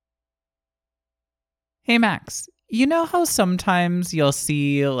Hey, Max, you know how sometimes you'll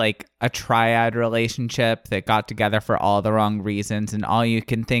see like a triad relationship that got together for all the wrong reasons and all you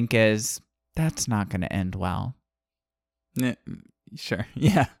can think is, that's not going to end well? Sure,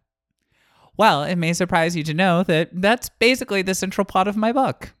 yeah. Well, it may surprise you to know that that's basically the central plot of my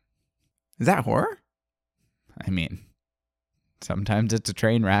book. Is that horror? I mean, sometimes it's a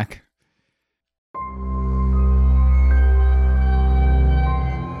train wreck.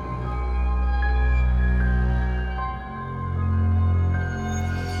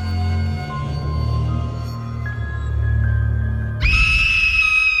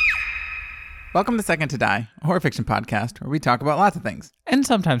 Welcome to Second to Die, a horror fiction podcast where we talk about lots of things. And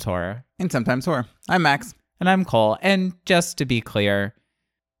sometimes horror. And sometimes horror. I'm Max. And I'm Cole. And just to be clear,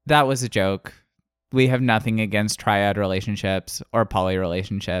 that was a joke. We have nothing against triad relationships or poly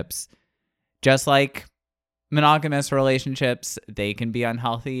relationships. Just like monogamous relationships, they can be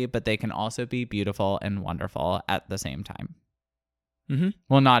unhealthy, but they can also be beautiful and wonderful at the same time. Mm-hmm.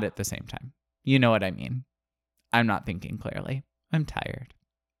 Well, not at the same time. You know what I mean. I'm not thinking clearly. I'm tired.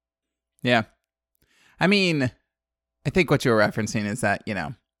 Yeah. I mean, I think what you were referencing is that,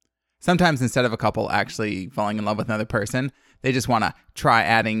 sometimes instead of a couple actually falling in love with another person, they just want to try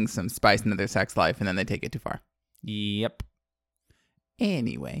adding some spice into their sex life and then they take it too far. Yep.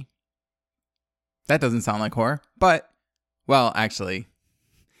 Anyway. That doesn't sound like horror, but, well, actually.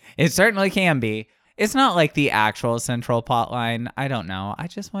 It certainly can be. It's not like the actual central plot line. I don't know. I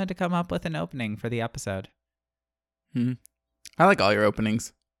just wanted to come up with an opening for the episode. I like all your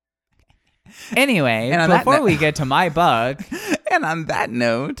openings. Anyway, before we get to my book. And on that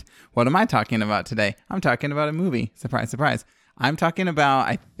note, what am I talking about today? I'm talking about a movie. Surprise, surprise. I'm talking about,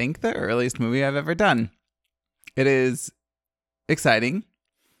 I think, the earliest movie I've ever done. It is exciting.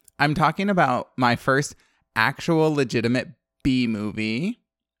 I'm talking about my first actual legitimate B movie.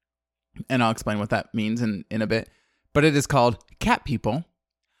 And I'll explain what that means in a bit. But it is called Cat People.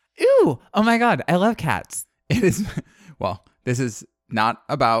 Ooh, oh my God, I love cats. It is, well, this is not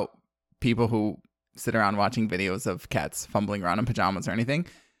about people who sit around watching videos of cats fumbling around in pajamas or anything.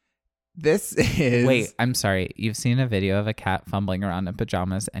 This is... Wait, I'm sorry. You've seen a video of a cat fumbling around in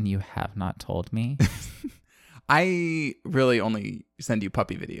pajamas and you have not told me? I really only send you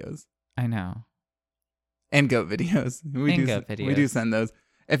puppy videos. I know. And goat videos. We do send those.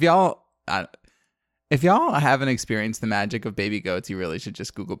 If y'all haven't experienced the magic of baby goats, you really should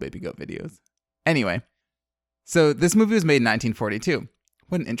just Google baby goat videos. Anyway, so this movie was made in 1942.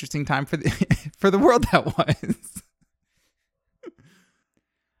 What an interesting time for the world that was.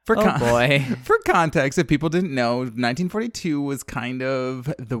 Boy. For context, if people didn't know, 1942 was kind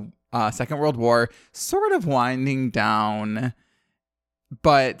of the Second World War, sort of winding down,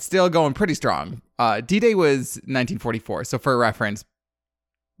 but still going pretty strong. D-Day was 1944, so for reference,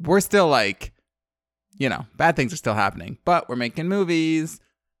 we're still like, bad things are still happening, but we're making movies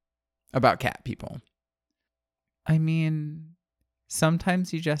about cat people. I mean...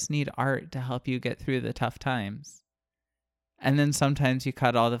 Sometimes you just need art to help you get through the tough times. And then sometimes you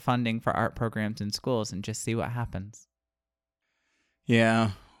cut all the funding for art programs in schools and just see what happens.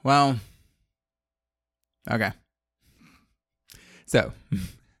 Yeah, well, okay. So,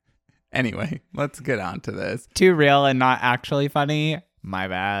 anyway, let's get on to this. Too real and not actually funny? My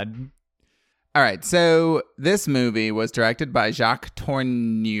bad. All right, so this movie was directed by Jacques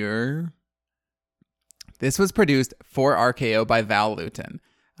Tourneur. This was produced for RKO by Val Lewton.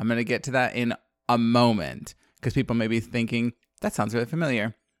 I'm going to get to that in a moment because people may be thinking, that sounds really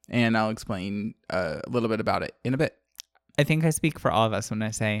familiar. And I'll explain a little bit about it in a bit. I think I speak for all of us when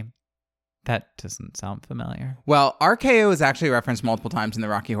I say that doesn't sound familiar. Well, RKO is actually referenced multiple times in the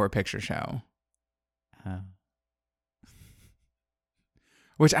Rocky Horror Picture Show. Oh.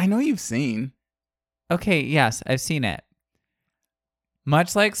 Which I know you've seen. Okay, yes, I've seen it.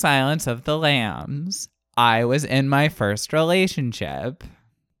 Much like Silence of the Lambs, I was in my first relationship.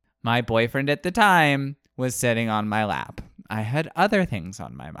 My boyfriend at the time was sitting on my lap. I had other things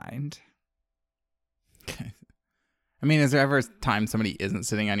on my mind. Okay. I mean, is there ever a time somebody isn't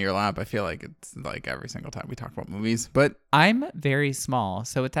sitting on your lap? I feel like it's like every single time we talk about movies, but... I'm very small,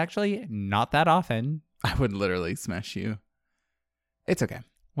 so it's actually not that often. I would literally smash you. It's okay.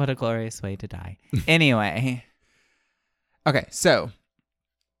 What a glorious way to die. Anyway. Okay, so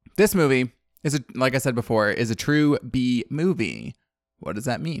this movie... like I said before, is a true B movie. What does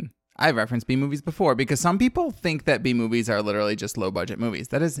that mean? I've referenced B movies before because some people think that B movies are literally just low budget movies.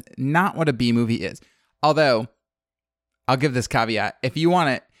 That is not what a B movie is. Although, I'll give this caveat. If you want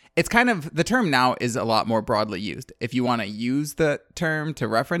it, it's kind of, the term now is a lot more broadly used. If you want to use the term to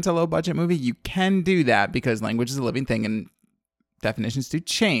reference a low budget movie, you can do that because language is a living thing and definitions do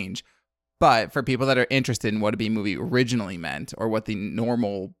change. But for people that are interested in what a B movie originally meant or what the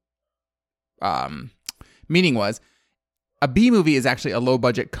normal meaning was, a B movie is actually a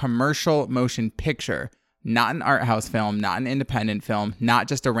low-budget commercial motion picture, not an art house film, not an independent film, not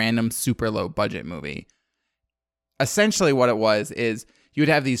just a random super low-budget movie. Essentially what it was is you would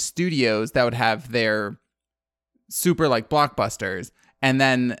have these studios that would have their super like blockbusters, and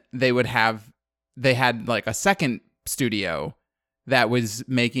then they had like a second studio that was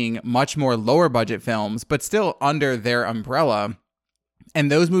making much more lower budget films, but still under their umbrella.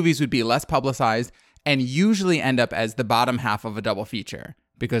 And those movies would be less publicized and usually end up as the bottom half of a double feature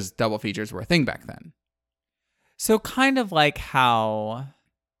because double features were a thing back then. So kind of like how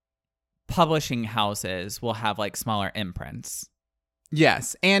publishing houses will have like smaller imprints.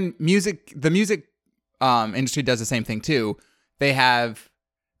 Yes. And the music industry does the same thing too. They have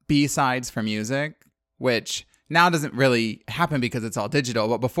B-sides for music, which now doesn't really happen because it's all digital.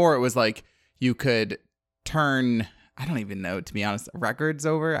 But before it was like you could turn, I don't even know, to be honest, records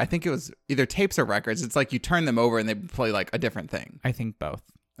over. I think it was either tapes or records. It's like you turn them over and they play like a different thing. I think both.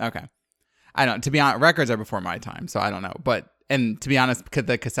 Okay. I don't, to be honest, records are before my time, so I don't know. But, and to be honest,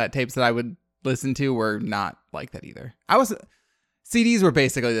 the cassette tapes that I would listen to were not like that either. CDs were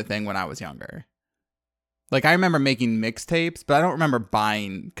basically the thing when I was younger. Like I remember making mixtapes, but I don't remember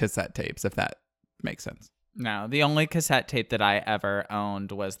buying cassette tapes, if that makes sense. No, the only cassette tape that I ever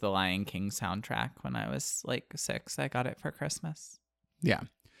owned was the Lion King soundtrack when I was like 6. I got it for Christmas. Yeah.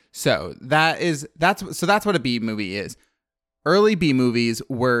 So that's what a B movie is. Early B movies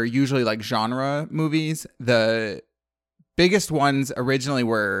were usually like genre movies. The biggest ones originally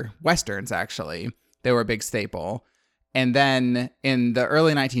were Westerns, actually. They were a big staple. And then in the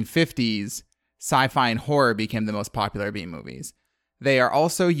early 1950s, sci-fi and horror became the most popular B movies. They are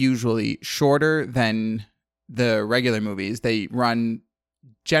also usually shorter than the regular movies. They run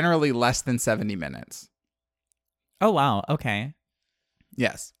generally less than 70 minutes. Oh, wow. Okay.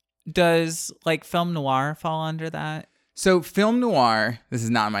 Yes. Does like film noir fall under that? So film noir, this is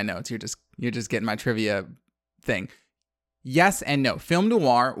not in my notes. You're just getting my trivia thing. Yes and no. Film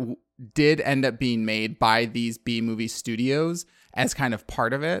noir did end up being made by these B movie studios as kind of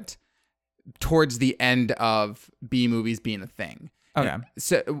part of it towards the end of B movies being a thing. Okay. And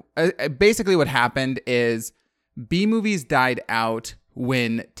so basically what happened is B movies died out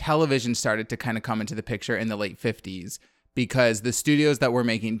when television started to kind of come into the picture in the late 50s because the studios that were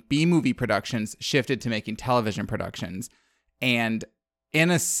making B movie productions shifted to making television productions. And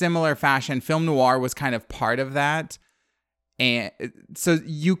in a similar fashion, film noir was kind of part of that. And so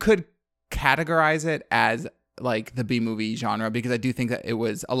you could categorize it as like the B movie genre because I do think that it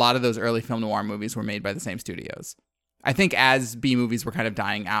was a lot of those early film noir movies were made by the same studios. I think as B movies were kind of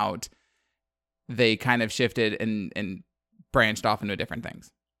dying out, they kind of shifted and branched off into different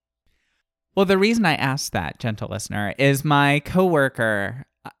things. Well, the reason I asked that, gentle listener, is my coworker,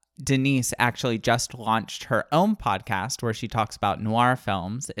 Denise, actually just launched her own podcast where she talks about noir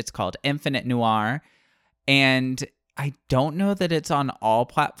films. It's called Infinite Noir. And I don't know that it's on all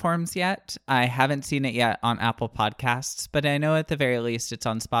platforms yet. I haven't seen it yet on Apple Podcasts, but I know at the very least it's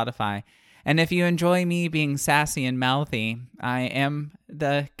on Spotify. And if you enjoy me being sassy and mouthy, I am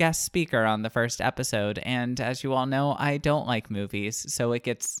the guest speaker on the first episode. And as you all know, I don't like movies, so it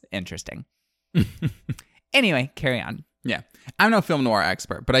gets interesting. Anyway, carry on. Yeah. I'm no film noir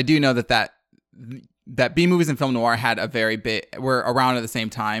expert, but I do know that B movies and film noir were around at the same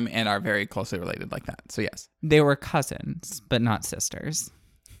time and are very closely related like that. So yes. They were cousins, but not sisters.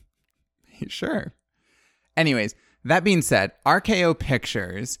 Sure. Anyways, that being said, RKO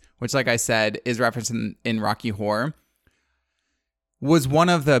Pictures, which like I said is referenced in Rocky Horror, was one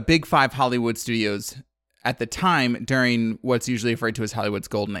of the big 5 Hollywood studios at the time during what's usually referred to as Hollywood's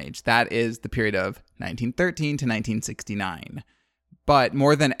golden age. That is the period of 1913 to 1969. But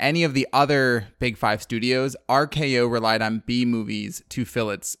more than any of the other big 5 studios, RKO relied on B movies to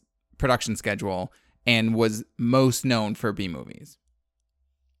fill its production schedule and was most known for B movies.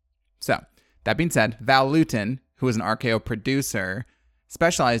 So, that being said, Val Lewton, who was an RKO producer,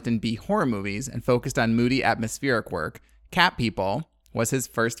 specialized in B horror movies and focused on moody atmospheric work. Cat People was his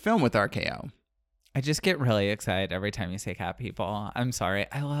first film with RKO. I just get really excited every time you say cat people. I'm sorry.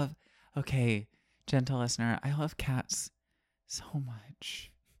 Okay, gentle listener, I love cats so much.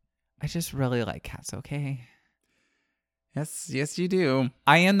 I just really like cats, okay? Yes, you do.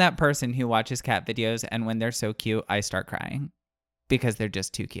 I am that person who watches cat videos, and when they're so cute, I start crying because they're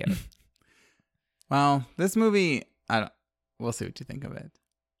just too cute. Well, this movie, we'll see what you think of it.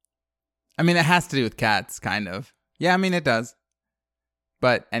 I mean, it has to do with cats, kind of. Yeah, I mean, it does.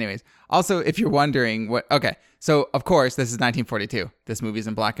 But anyways, also, if you're wondering so of course, this is 1942. This movie's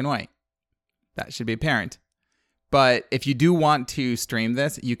in black and white. That should be apparent. But if you do want to stream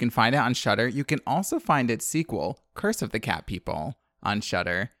this, you can find it on Shudder. You can also find its sequel, Curse of the Cat People, on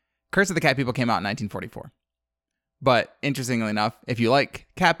Shudder. Curse of the Cat People came out in 1944. But interestingly enough, if you like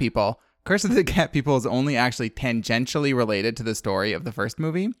cat people, Curse of the Cat People is only actually tangentially related to the story of the first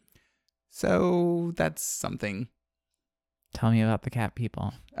movie. So that's something. Tell me about the cat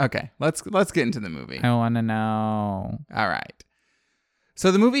people. Okay, let's get into the movie. I want to know. All right.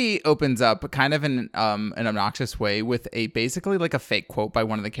 So the movie opens up kind of in an obnoxious way with basically like a fake quote by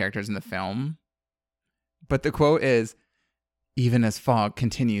one of the characters in the film. But the quote is, "Even as fog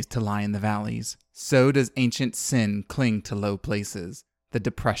continues to lie in the valleys, so does ancient sin cling to low places, the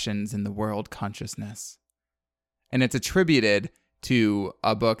depressions in the world consciousness." And it's attributed to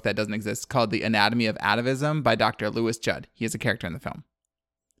a book that doesn't exist called The Anatomy of Atavism by Dr. Louis Judd. He is a character in the film.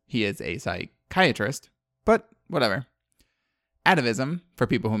 He is a psychiatrist, but whatever. Atavism, for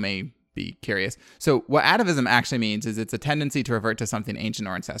people who may be curious. So what atavism actually means is it's a tendency to revert to something ancient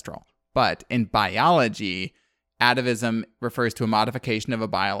or ancestral. But in biology, atavism refers to a modification of a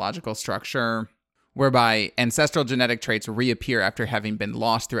biological structure whereby ancestral genetic traits reappear after having been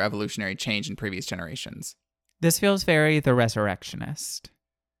lost through evolutionary change in previous generations. This feels very The Resurrectionist.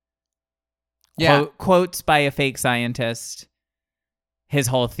 Yeah. Quotes by a fake scientist. His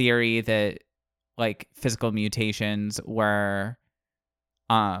whole theory that like physical mutations were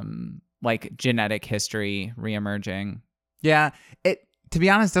like genetic history reemerging. Yeah, it, to be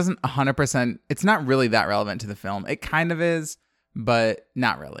honest, doesn't 100%, it's not really that relevant to the film. It kind of is, but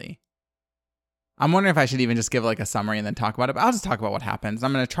not really. I'm wondering if I should even just give like a summary and then talk about it, but I'll just talk about what happens.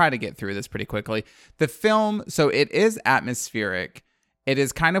 I'm going to try to get through this pretty quickly. The film, so it is atmospheric. It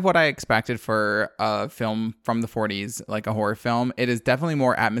is kind of what I expected for a film from the 40s, like a horror film. It is definitely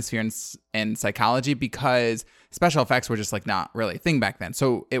more atmosphere and psychology because special effects were just like not really a thing back then.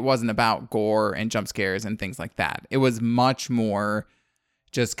 So it wasn't about gore and jump scares and things like that. It was much more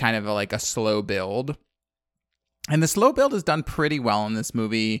just kind of like a slow build. And the slow build is done pretty well in this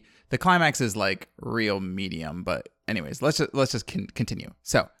movie. The climax is like real medium, but anyways, let's just continue.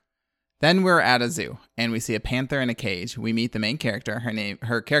 So then we're at a zoo and we see a panther in a cage. We meet the main character.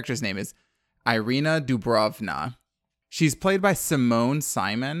 Her character's name is Irina Dubrovna. She's played by Simone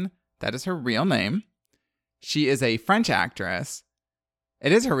Simon. That is her real name. She is a French actress.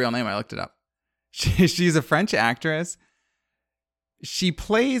 It is her real name. I looked it up. She's a French actress. She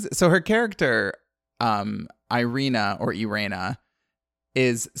plays, so her character, Irina or Irena,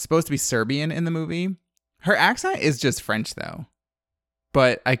 is supposed to be Serbian in the movie. Her accent is just French though.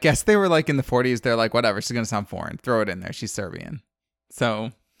 But I guess they were like in the 40s, they're like, whatever, she's going to sound foreign. Throw it in there. She's Serbian.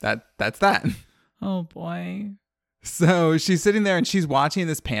 So that's that. Oh boy. So she's sitting there and she's watching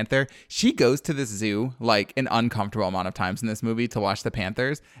this panther. She goes to this zoo like an uncomfortable amount of times in this movie to watch the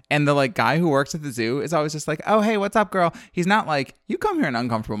panthers. And the like guy who works at the zoo is always just like, oh, hey, what's up, girl? He's not like, you come here an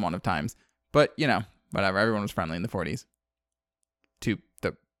uncomfortable amount of times. But, you know, whatever. Everyone was friendly in the 40s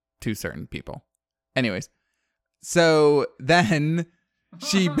to certain people. Anyways, so then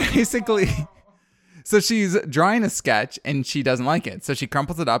she basically... So she's drawing a sketch and she doesn't like it. So she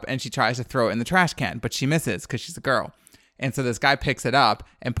crumples it up and she tries to throw it in the trash can, but she misses because she's a girl. And so this guy picks it up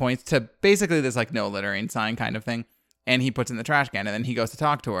and points to basically this like no littering sign kind of thing. And he puts it in the trash can and then he goes to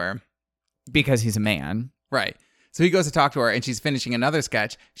talk to her. Because he's a man. Right. So he goes to talk to her and she's finishing another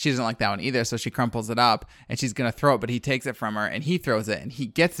sketch. She doesn't like that one either. So she crumples it up and she's going to throw it, but he takes it from her and he throws it and he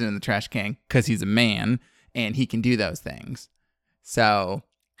gets it in the trash can because he's a man and he can do those things. So...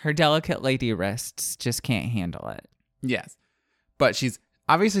 Her delicate lady wrists just can't handle it. Yes. But she's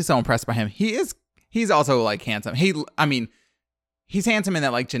obviously so impressed by him. He's also like handsome. He's handsome in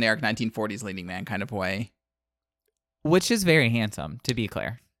that like generic 1940s leading man kind of way. Which is very handsome, to be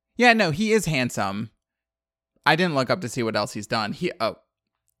clear. Yeah, no, he is handsome. I didn't look up to see what else he's done. He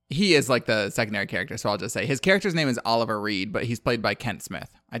is like the secondary character, so I'll just say his character's name is Oliver Reed, but he's played by Kent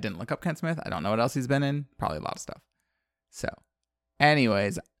Smith. I didn't look up Kent Smith. I don't know what else he's been in. Probably a lot of stuff. So,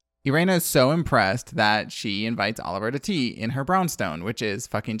 anyways, Irena is so impressed that she invites Oliver to tea in her brownstone, which is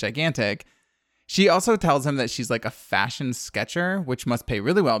fucking gigantic. She also tells him that she's like a fashion sketcher, which must pay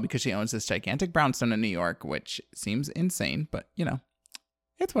really well because she owns this gigantic brownstone in New York, which seems insane, but you know,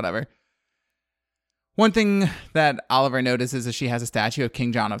 it's whatever. One thing that Oliver notices is she has a statue of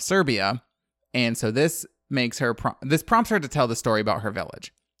King John of Serbia, and so this prompts her to tell the story about her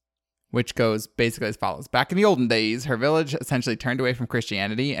village, which goes basically as follows. Back in the olden days, her village essentially turned away from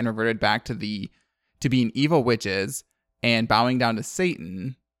Christianity and reverted back to being evil witches and bowing down to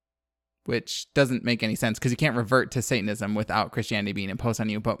Satan, which doesn't make any sense because you can't revert to Satanism without Christianity being imposed on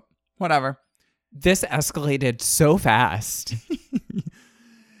you, but whatever. This escalated so fast.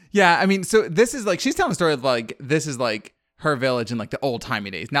 Yeah, I mean, so this is like, she's telling a story of like, this is like her village in like the old timey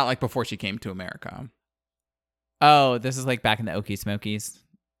days, not like before she came to America. Oh, this is like back in the Okie Smokies.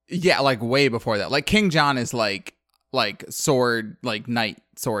 Yeah, like way before that. Like King John is like sword, like knight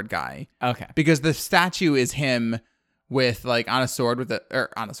sword guy. Okay. Because the statue is him with like on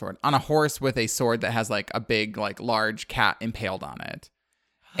a horse with a sword that has like a big, like large cat impaled on it.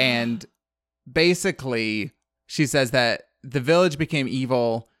 And basically she says that the village became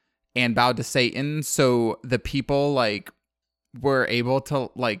evil and bowed to Satan. So the people like were able to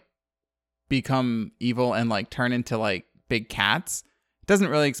like become evil and like turn into like big cats. Doesn't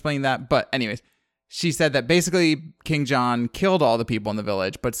really explain that. But anyways, she said that basically King John killed all the people in the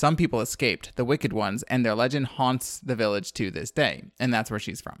village, but some people escaped, the wicked ones, and their legend haunts the village to this day. And that's where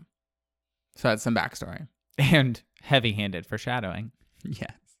she's from. So that's some backstory. And heavy-handed foreshadowing.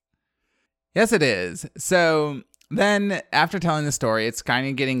 Yes. Yes, it is. So then after telling the story, it's kind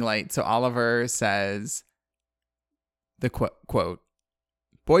of getting late. So Oliver says the quote,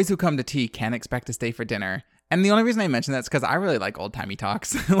 "Boys who come to tea can't expect to stay for dinner." And the only reason I mention that is because I really like old-timey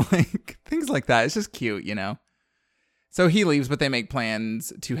talks. Like, things like that. It's just cute, you know? So he leaves, but they make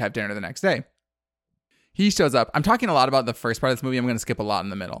plans to have dinner the next day. He shows up. I'm talking a lot about the first part of this movie. I'm going to skip a lot in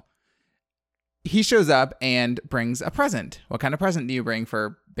the middle. He shows up and brings a present. What kind of present do you bring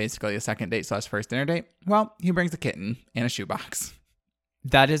for basically a second date / first dinner date? Well, he brings a kitten and a shoebox.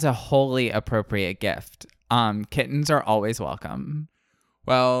 That is a wholly appropriate gift. Kittens are always welcome.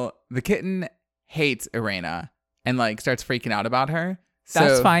 Well, the kitten hates Irena and like starts freaking out about her.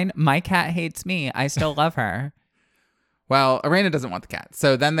 That's fine. My cat hates me. I still love her. Well, Irena doesn't want the cat.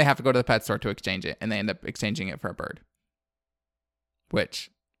 So then they have to go to the pet store to exchange it, and they end up exchanging it for a bird.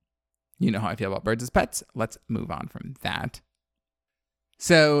 Which, you know how I feel about birds as pets. Let's move on from that.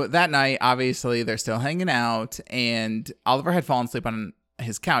 So that night, obviously, they're still hanging out, and Oliver had fallen asleep on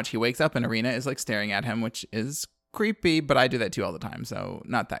his couch. He wakes up and Irena is like staring at him, which is creepy, but I do that too all the time, so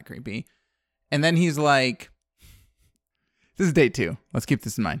not that creepy. And then he's like, this is date 2. Let's keep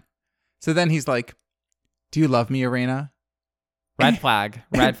this in mind. So then he's like, "Do you love me, Irena?" Red flag.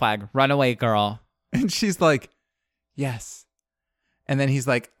 Red flag. Run away, girl. And she's like, "Yes." And then he's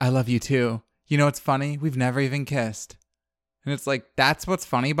like, "I love you too. You know what's funny? We've never even kissed." And it's like, that's what's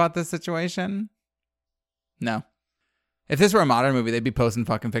funny about this situation? No. If this were a modern movie, they'd be posting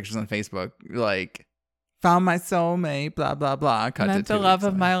fucking pictures on Facebook like, "Found my soulmate, blah, blah, blah." Met the love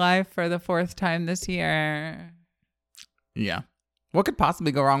of my life for the 4th time this year. Yeah. What could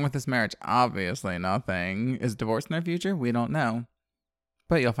possibly go wrong with this marriage? Obviously nothing. Is divorce in their future? We don't know.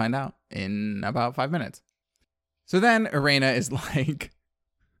 But you'll find out in about 5 minutes. So then Irena is like,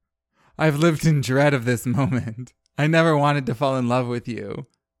 "I've lived in dread of this moment. I never wanted to fall in love with you."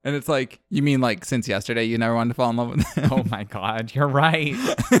 And it's like, you mean like since yesterday you never wanted to fall in love with him? Oh my God, you're right.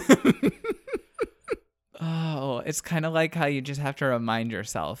 Oh, it's kind of like how you just have to remind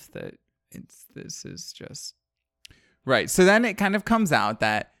yourself that this is just... Right. So then it kind of comes out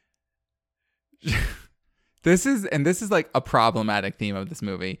that this is like a problematic theme of this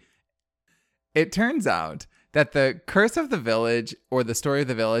movie. It turns out that the curse of the village, or the story of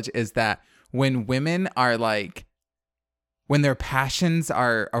the village, is that when women are like, when their passions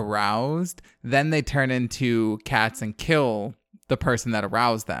are aroused, then they turn into cats and kill the person that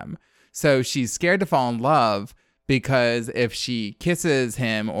aroused them. So she's scared to fall in love because if she kisses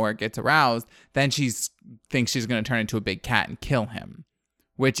him or gets aroused, then she thinks she's going to turn into a big cat and kill him,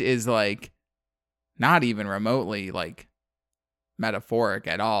 which is like not even remotely like metaphoric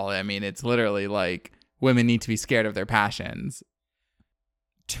at all. I mean, it's literally like women need to be scared of their passions.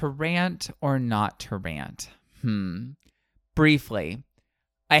 To rant or not to rant? Briefly,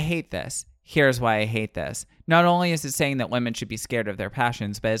 I hate this. Here's why I hate this. Not only is it saying that women should be scared of their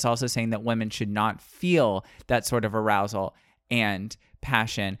passions, but it's also saying that women should not feel that sort of arousal and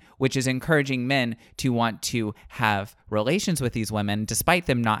passion, which is encouraging men to want to have relations with these women despite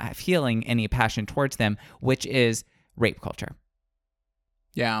them not feeling any passion towards them, which is rape culture.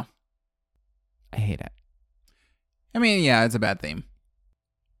 Yeah. I hate it. I mean, yeah, it's a bad theme.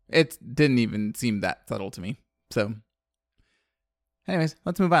 It didn't even seem that subtle to me. So, anyways,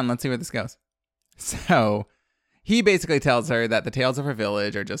 let's move on. Let's see where this goes. So, he basically tells her that the tales of her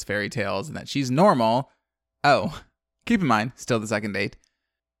village are just fairy tales and that she's normal. Oh, keep in mind, still the second date.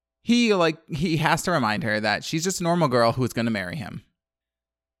 He has to remind her that she's just a normal girl who's going to marry him.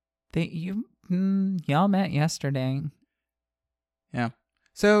 Y'all met yesterday. Yeah.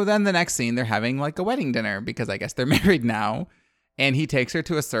 So then the next scene, they're having like a wedding dinner because I guess they're married now. And he takes her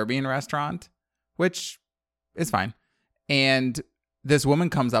to a Serbian restaurant, which is fine. And this woman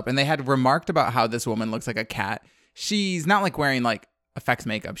comes up, and they had remarked about how this woman looks like a cat. She's not like wearing like affects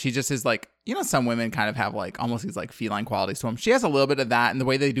makeup. She just is like, you know, some women kind of have like almost these like feline qualities to them. She has a little bit of that, and the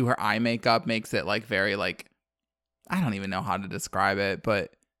way they do her eye makeup makes it like very like, I don't even know how to describe it,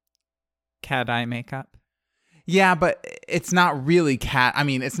 but cat eye makeup. Yeah, but it's not really cat. I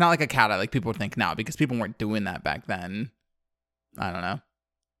mean, it's not like a cat eye like people would think now, because people weren't doing that back then. I don't know.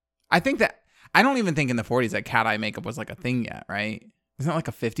 I don't even think in the 40s that cat eye makeup was like a thing yet, right? Isn't it like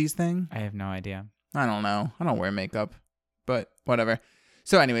a 50s thing? I have no idea. I don't know. I don't wear makeup, but whatever.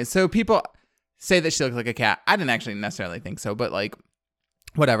 So anyways, so people say that she looks like a cat. I didn't actually necessarily think so, but like,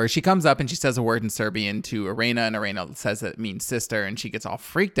 whatever. She comes up and she says a word in Serbian to Irena, and Irena says that it means sister, and she gets all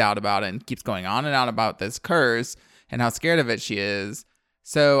freaked out about it and keeps going on and on about this curse and how scared of it she is.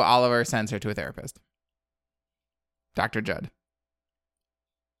 So Oliver sends her to a therapist. Dr. Judd.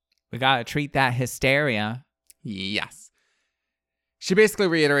 We gotta treat that hysteria. Yes. She basically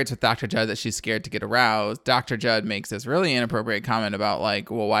reiterates with Dr. Judd that she's scared to get aroused. Dr. Judd makes this really inappropriate comment about like,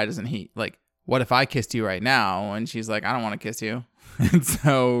 well, why doesn't he, like, what if I kissed you right now? And she's like, I don't want to kiss you. And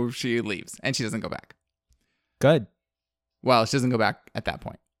so she leaves and she doesn't go back. Good. Well, she doesn't go back at that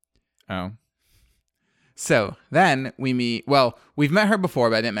point. Oh. So then we meet, well, we've met her before,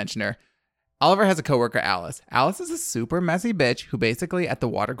 but I didn't mention her. Oliver has a coworker, Alice. Alice is a super messy bitch who basically at the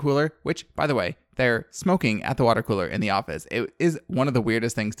water cooler, which, by the way, they're smoking at the water cooler in the office. It is one of the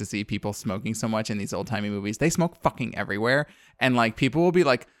weirdest things to see people smoking so much in these old-timey movies. They smoke fucking everywhere. And like people will be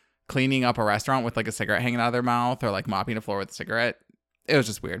like cleaning up a restaurant with like a cigarette hanging out of their mouth or like mopping the floor with a cigarette. It was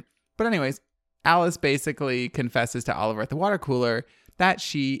just weird. But anyways, Alice basically confesses to Oliver at the water cooler that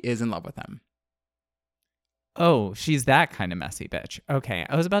she is in love with him. Oh, she's that kind of messy bitch. Okay,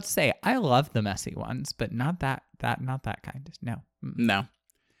 I was about to say I love the messy ones, but not that kind. No. No.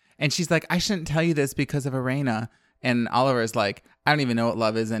 And she's like, I shouldn't tell you this because of Irena. And Oliver's like, I don't even know what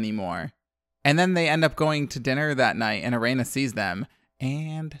love is anymore. And then they end up going to dinner that night, and Irena sees them.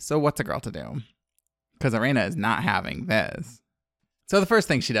 And so what's a girl to do? Because Irena is not having this. So the first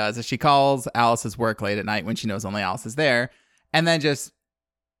thing she does is she calls Alice's work late at night when she knows only Alice is there, and then just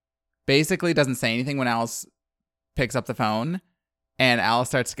basically doesn't say anything when Alice picks up the phone, and Alice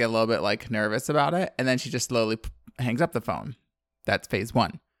starts to get a little bit like nervous about it, and then she just slowly hangs up the phone. That's phase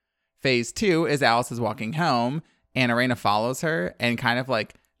 1. Phase 2 is Alice is walking home, and Irena follows her and kind of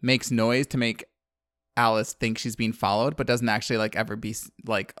like makes noise to make Alice think she's being followed, but doesn't actually like ever be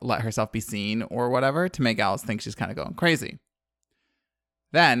like let herself be seen or whatever, to make Alice think she's kind of going crazy.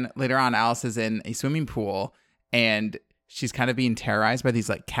 Then later on, Alice is in a swimming pool and she's kind of being terrorized by these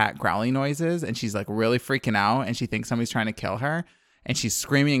like cat growling noises, and she's like really freaking out, and she thinks somebody's trying to kill her, and she's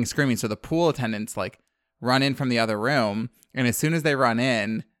screaming. So the pool attendants like run in from the other room, and as soon as they run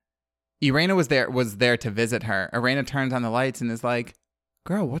in, Irena was there to visit her. Irena turns on the lights and is like,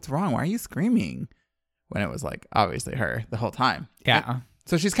 girl, what's wrong? Why are you screaming? When it was like obviously her the whole time. Yeah.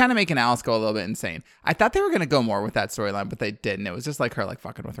 So she's kind of making Alice go a little bit insane. I thought they were going to go more with that storyline, but they didn't. It was just like her like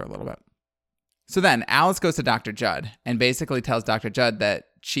fucking with her a little bit. So then Alice goes to Dr. Judd and basically tells Dr. Judd that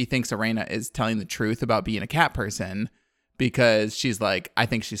she thinks Irena is telling the truth about being a cat person, because she's like, I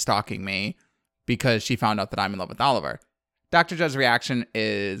think she's stalking me because she found out that I'm in love with Oliver. Dr. Judd's reaction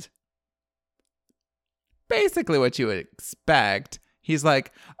is basically what you would expect. He's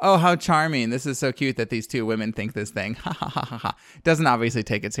like, oh, how charming. This is so cute that these two women think this thing. Ha ha ha ha ha. Doesn't obviously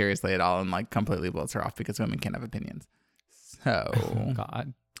take it seriously at all and like completely blows her off because women can't have opinions. So. Oh,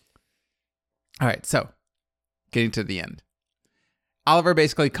 God. All right. So getting to the end. Oliver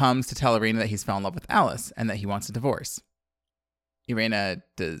basically comes to tell Irena that he's fell in love with Alice and that he wants a divorce. Irena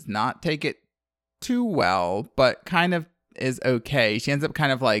does not take it too well, but kind of is okay. She ends up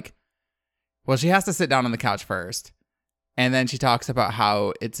kind of like, well, she has to sit down on the couch first. And then she talks about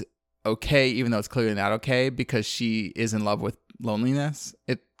how it's okay, even though it's clearly not okay, because she is in love with loneliness.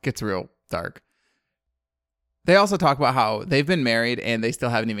 It gets real dark. They also talk about how they've been married and they still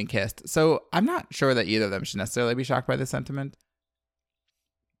haven't even kissed. So I'm not sure that either of them should necessarily be shocked by this sentiment.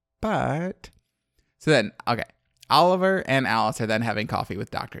 But, so then, okay. Oliver and Alice are then having coffee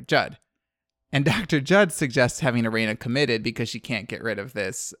with Dr. Judd. And Dr. Judd suggests having Irena committed because she can't get rid of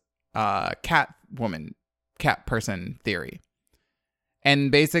this cat person theory.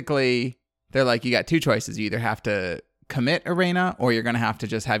 And basically, they're like, you got two choices. You either have to commit Irena or you're going to have to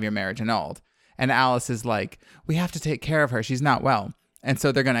just have your marriage annulled. And Alice is like, we have to take care of her. She's not well. And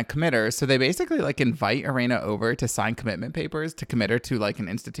so they're going to commit her. So they basically like invite Irena over to sign commitment papers to commit her to like an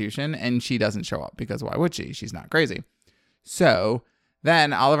institution. And she doesn't show up because why would she? She's not crazy. So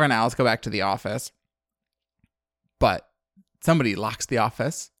then Oliver and Alice go back to the office. But somebody locks the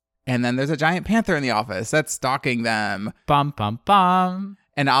office. And then there's a giant panther in the office that's stalking them. Bum, bum, bum.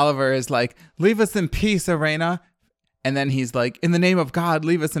 And Oliver is like, leave us in peace, Irena. And then he's like, in the name of God,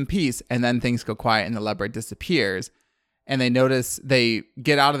 leave us in peace. And then things go quiet and the leopard disappears. And they notice, they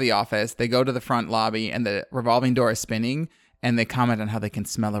get out of the office, they go to the front lobby, and the revolving door is spinning. And they comment on how they can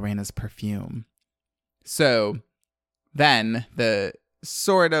smell Elena's perfume. So then the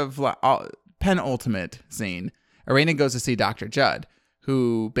sort of penultimate scene, Elena goes to see Dr. Judd,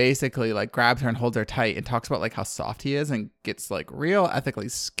 who basically like grabs her and holds her tight and talks about like how soft he is and gets like real ethically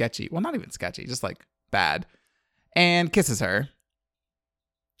sketchy. Well, not even sketchy, just like bad. And kisses her.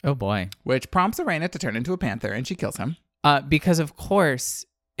 Oh boy. Which prompts Elena to turn into a panther, and she kills him. Because of course,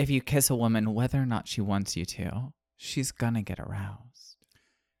 if you kiss a woman, whether or not she wants you to, she's gonna get aroused.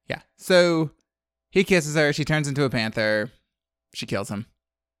 Yeah. So he kisses her, she turns into a panther, she kills him.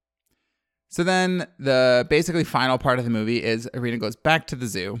 So then the basically final part of the movie is Irina goes back to the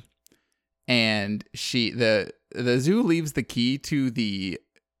zoo, and the zoo leaves the key to the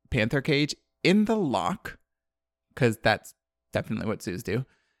panther cage in the lock, because that's definitely what zoos do.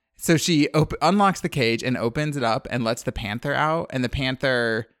 So she unlocks the cage and opens it up and lets the panther out, and the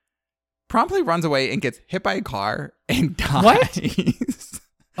panther promptly runs away and gets hit by a car and dies. What?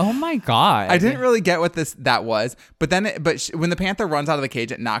 Oh my God. I didn't really get what that was, but then when the panther runs out of the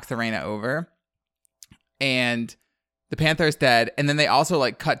cage, it knocks Irina over, and the panther is dead. And then they also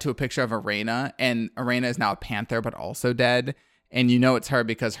like cut to a picture of Irina, and Irina is now a panther but also dead. And you know it's her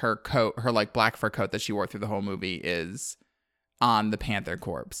because her coat, her like black fur coat that she wore through the whole movie, is on the panther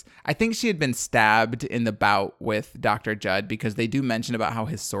corpse. I think she had been stabbed in the bout with Dr. Judd, because they do mention about how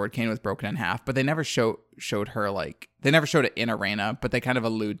his sword cane was broken in half, but they never showed her like, they never showed it in Irina, but they kind of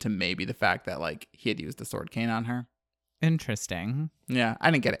allude to maybe the fact that like he had used the sword cane on her. Interesting. Yeah,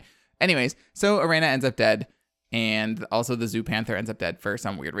 I didn't get it. Anyways, so Irina ends up dead, and also the zoo panther ends up dead for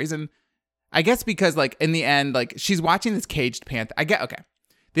some weird reason. I guess because like in the end, like she's watching this caged panther. Okay.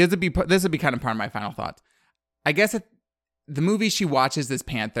 This would be kind of part of my final thoughts. I guess the movie, she watches this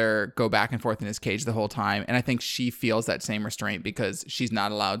panther go back and forth in his cage the whole time, and I think she feels that same restraint because she's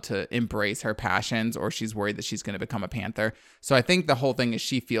not allowed to embrace her passions, or she's worried that she's going to become a panther. So I think the whole thing is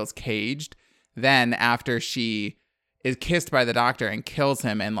she feels caged. Then after she is kissed by the doctor and kills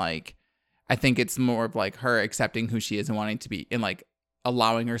him, and like I think it's more of like her accepting who she is and wanting to be, and like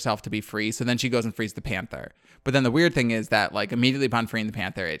allowing herself to be free. So then she goes and frees the panther. But then the weird thing is that like immediately upon freeing the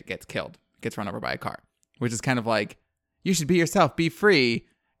panther, it gets killed. It gets run over by a car, which is kind of like, you should be yourself, be free.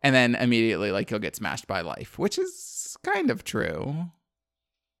 And then immediately like you'll get smashed by life, which is kind of true.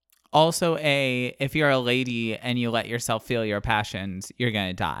 Also, if you're a lady and you let yourself feel your passions, you're going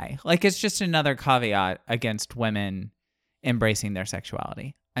to die. Like, it's just another caveat against women embracing their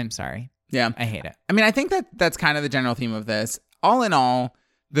sexuality. I'm sorry. Yeah. I hate it. I mean, I think that's kind of the general theme of this. All in all,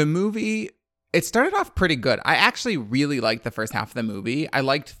 the movie, it started off pretty good. I actually really liked the first half of the movie. I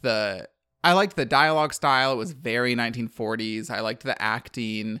liked the dialogue style. It was very 1940s. I liked the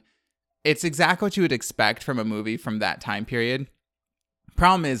acting. It's exactly what you would expect from a movie from that time period.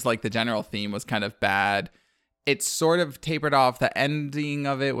 Problem is, like, the general theme was kind of bad. It sort of tapered off. The ending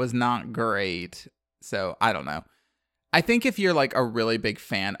of it was not great. So, I don't know. I think if you're, like, a really big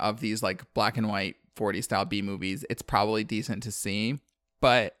fan of these, like, black and white 40s style B movies, it's probably decent to see.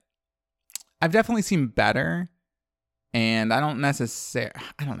 But I've definitely seen better. And I don't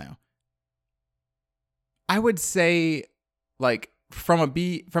know. I would say, like, from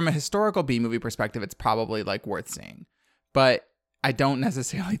a historical B movie perspective, it's probably, like, worth seeing. But I don't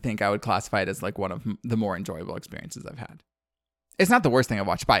necessarily think I would classify it as, like, one of the more enjoyable experiences I've had. It's not the worst thing I've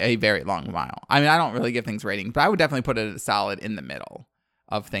watched by a very long mile. I mean, I don't really give things ratings, but I would definitely put it solid in the middle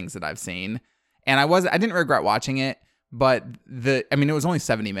of things that I've seen. And I didn't regret watching it, but it was only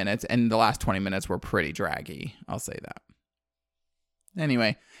 70 minutes, and the last 20 minutes were pretty draggy. I'll say that.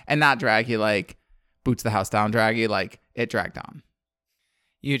 Anyway, and not draggy like Boots the House Down draggy, like it dragged on.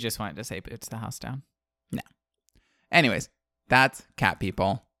 You just wanted to say Boots the House Down. No. Anyways, that's Cat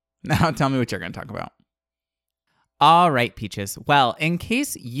People. Now tell me what you're going to talk about. All right, Peaches. Well, in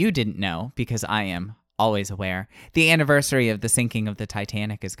case you didn't know, because I am always aware, the anniversary of the sinking of the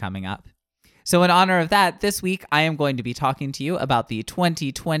Titanic is coming up. So in honor of that, this week I am going to be talking to you about the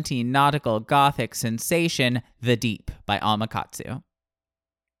 2020 nautical gothic sensation, The Deep by Alma Katsu.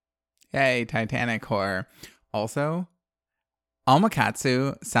 Yay, Titanic horror. Also, Alma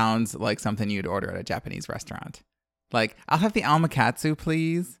Katsu sounds like something you'd order at a Japanese restaurant. Like, I'll have the Alma Katsu,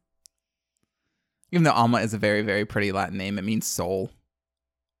 please. Even though Alma is a very, very pretty Latin name, it means soul.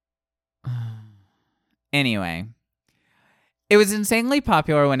 Anyway, it was insanely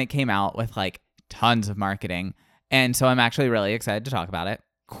popular when it came out with like tons of marketing. And so I'm actually really excited to talk about it.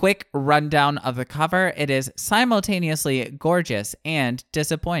 Quick rundown of the cover. It is simultaneously gorgeous and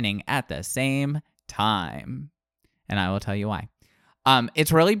disappointing at the same time. and I will tell you why.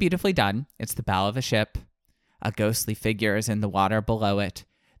 It's really beautifully done. It's the bow of a ship. A ghostly figure is in the water below it.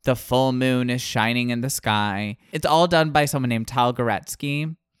 The full moon is shining in the sky. It's all done by someone named Tal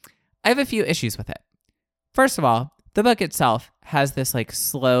Goretsky. I have a few issues with it. First of all, the book itself has this like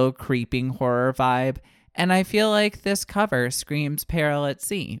slow creeping horror vibe, and I feel like this cover screams Peril at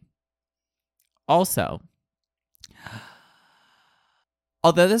Sea. Also,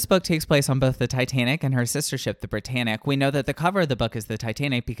 although this book takes place on both the Titanic and her sister ship, the Britannic, we know that the cover of the book is the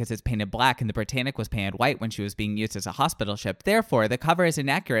Titanic because it's painted black and the Britannic was painted white when she was being used as a hospital ship. Therefore, the cover is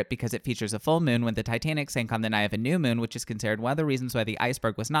inaccurate because it features a full moon when the Titanic sank on the night of a new moon, which is considered one of the reasons why the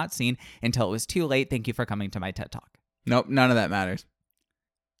iceberg was not seen until it was too late. Thank you for coming to my TED Talk. Nope, none of that matters.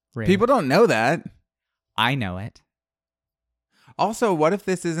 Rude. People don't know that. I know it. Also, what if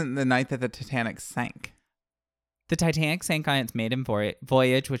this isn't the night that the Titanic sank? The Titanic sank on its maiden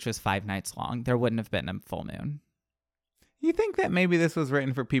voyage, which was 5 nights long. There wouldn't have been a full moon. You think that maybe this was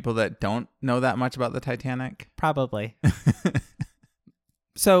written for people that don't know that much about the Titanic? Probably.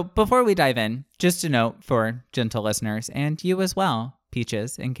 So before we dive in, just a note for gentle listeners and you as well,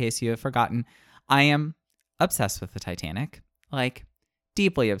 Peaches, in case you have forgotten, I am obsessed with the Titanic. Like,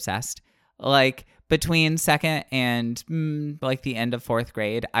 deeply obsessed. Like, between second and like the end of 4th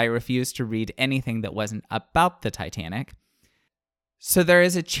grade, I refused to read anything that wasn't about the Titanic. So there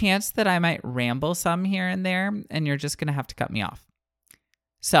is a chance that I might ramble some here and there, and you're just going to have to cut me off.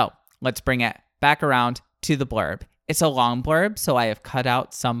 So let's bring it back around to the blurb. It's a long blurb, so I have cut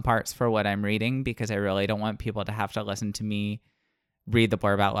out some parts for what I'm reading because I really don't want people to have to listen to me read the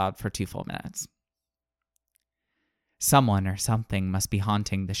blurb out loud for 2 full minutes. Someone or something must be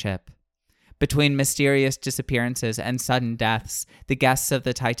haunting the ship. Between mysterious disappearances and sudden deaths, the guests of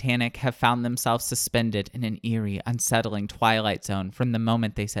the Titanic have found themselves suspended in an eerie, unsettling twilight zone from the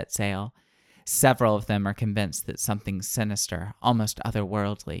moment they set sail. Several of them are convinced that something sinister, almost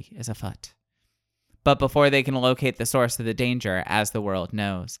otherworldly, is afoot. But before they can locate the source of the danger, as the world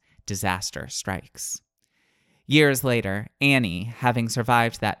knows, disaster strikes. Years later, Annie, having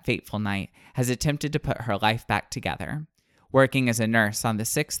survived that fateful night, has attempted to put her life back together. Working as a nurse on the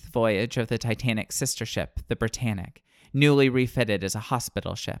 6th voyage of the Titanic's sister ship, the Britannic, newly refitted as a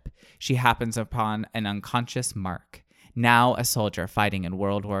hospital ship, she happens upon an unconscious Mark, now a soldier fighting in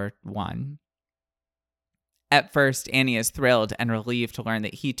World War I. At first, Annie is thrilled and relieved to learn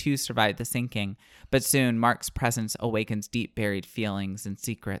that he too survived the sinking, but soon Mark's presence awakens deep-buried feelings and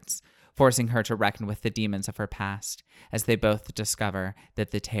secrets, forcing her to reckon with the demons of her past, as they both discover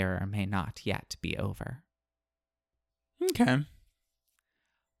that the terror may not yet be over. Okay.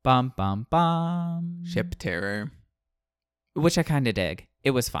 Bum, bum, bum. Ship terror. Which I kind of dig. It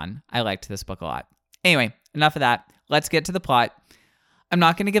was fun. I liked this book a lot. Anyway, enough of that. Let's get to the plot. I'm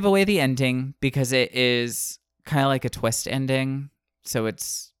not going to give away the ending because it is kind of like a twist ending. So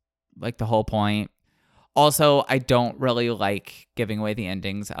it's like the whole point. Also, I don't really like giving away the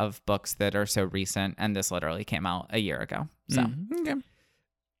endings of books that are so recent. And this literally came out a year ago. So, okay.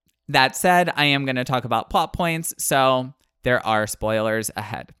 That said, I am going to talk about plot points, so there are spoilers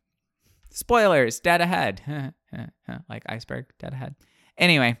ahead. Spoilers, dead ahead. Like iceberg, dead ahead.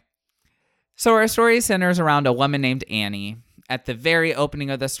 Anyway, so our story centers around a woman named Annie. At the very opening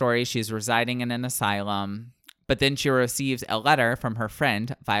of the story, she's residing in an asylum, but then she receives a letter from her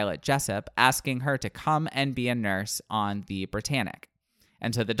friend, Violet Jessup, asking her to come and be a nurse on the Britannic.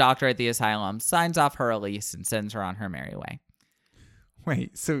 And so the doctor at the asylum signs off her release and sends her on her merry way.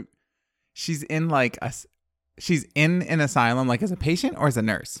 Wait, so she's in she's in an asylum like as a patient or as a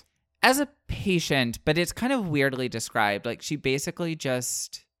nurse? As a patient, but it's kind of weirdly described. Like she basically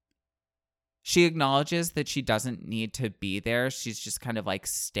she acknowledges that she doesn't need to be there. She's just kind of like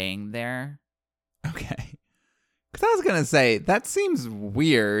staying there. Okay. Because I was going to say, that seems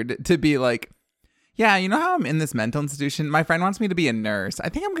weird to be like, yeah, you know how I'm in this mental institution? My friend wants me to be a nurse. I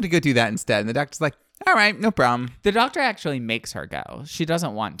think I'm going to go do that instead. And the doctor's like, all right, no problem. The doctor actually makes her go. She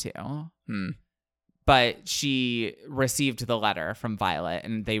doesn't want to. But she received the letter from Violet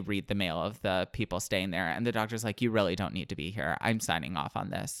and they read the mail of the people staying there. And the doctor's like, you really don't need to be here. I'm signing off on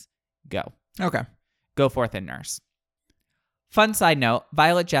this. Go. Okay. Go forth and nurse. Fun side note,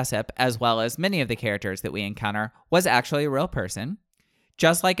 Violet Jessup, as well as many of the characters that we encounter, was actually a real person.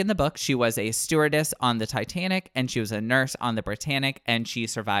 Just like in the book, she was a stewardess on the Titanic and she was a nurse on the Britannic and she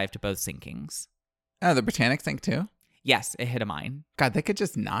survived both sinkings. Oh, the Britannic sank too? Yes, it hit a mine. God, they could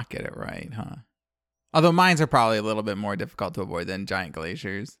just not get it right, huh? Although mines are probably a little bit more difficult to avoid than giant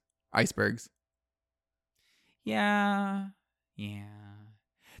glaciers. Icebergs. Yeah.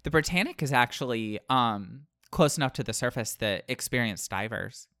 The Britannic is actually close enough to the surface that experienced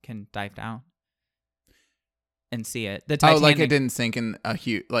divers can dive down. and see it. The Titanic, Oh, like it didn't sink in a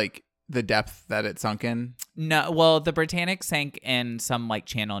huge, like the depth that it sunk in? No, well, the Britannic sank in some like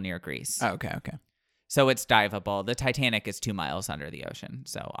channel near Greece. Oh, okay. So it's diveable. The Titanic is 2 miles under the ocean.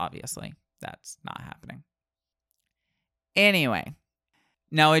 So obviously that's not happening. Anyway,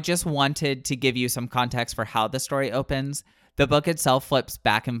 now I just wanted to give you some context for how the story opens. The book itself flips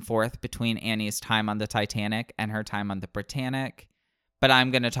back and forth between Annie's time on the Titanic and her time on the Britannic. But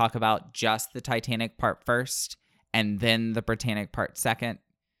I'm going to talk about just the Titanic part first and then the Britannic part second.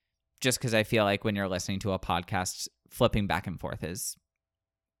 Just because I feel like when you're listening to a podcast, flipping back and forth is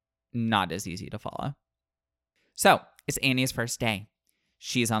not as easy to follow. So it's Annie's first day.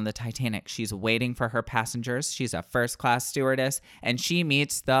 She's on the Titanic. She's waiting for her passengers. She's a first-class stewardess, and she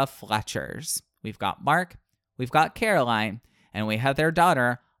meets the Fletchers. We've got Mark, we've got Caroline, and we have their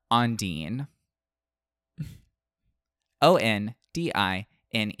daughter, Ondine. Ondine.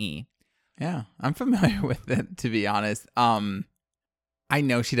 Yeah, I'm familiar with it, to be honest. I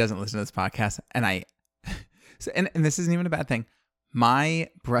know she doesn't listen to this podcast, and and this isn't even a bad thing. My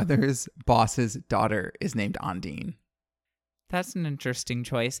brother's boss's daughter is named Ondine. That's an interesting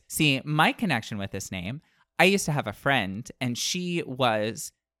choice. See, my connection with this name, I used to have a friend, and she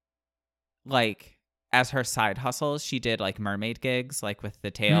was like, as her side hustles, she did like mermaid gigs, like with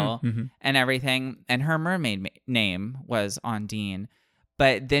the tail and everything. And her mermaid name was Ondine.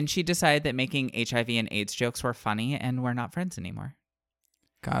 But then she decided that making HIV and AIDS jokes were funny, and we're not friends anymore.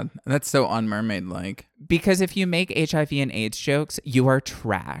 God, that's so unmermaid-like. Because if you make HIV and AIDS jokes, you are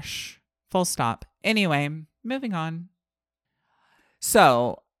trash. Full stop. Anyway, moving on.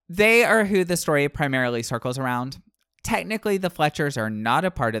 So, they are who the story primarily circles around. Technically, the Fletchers are not a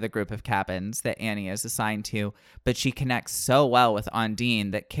part of the group of cabins that Annie is assigned to, but she connects so well with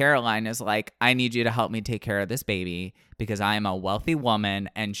Ondine that Caroline is like, I need you to help me take care of this baby because I am a wealthy woman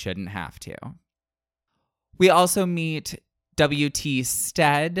and shouldn't have to. We also meet W.T.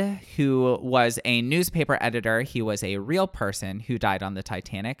 Stead, who was a newspaper editor. He was a real person who died on the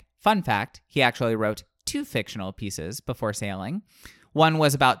Titanic. Fun fact, he actually wrote 2 fictional pieces before sailing. One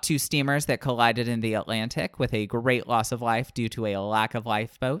was about 2 steamers that collided in the Atlantic with a great loss of life due to a lack of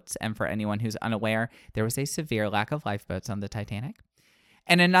lifeboats. And for anyone who's unaware, there was a severe lack of lifeboats on the Titanic.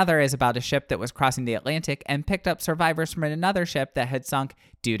 And another is about a ship that was crossing the Atlantic and picked up survivors from another ship that had sunk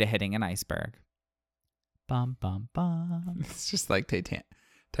due to hitting an iceberg. Bum, bum, bum. It's just like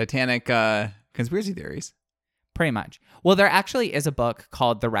Titanic conspiracy theories. Pretty much. Well, there actually is a book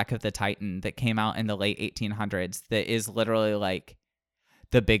called The Wreck of the Titan that came out in the late 1800s that is literally like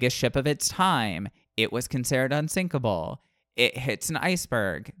the biggest ship of its time. It was considered unsinkable. It hits an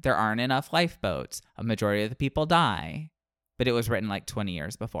iceberg. There aren't enough lifeboats. A majority of the people die. But it was written like 20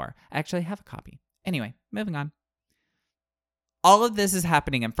 years before. I actually have a copy. Anyway, moving on. All of this is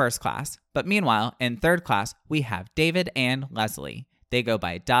happening in first class, but meanwhile, in third class, we have David and Leslie. They go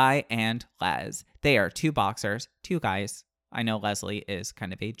by Di and Les. They are 2 boxers, 2 guys. I know Leslie is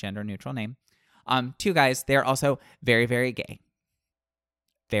kind of a gender-neutral name. 2 guys. They're also very, very gay.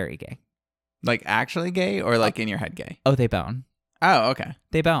 Very gay. Like actually gay or like in your head gay? Oh, they bone. Oh, okay.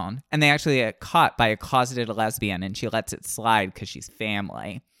 They bone. And they actually get caught by a closeted lesbian, and she lets it slide because she's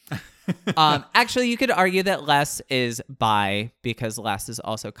family. Actually, you could argue that Les is bi because Les is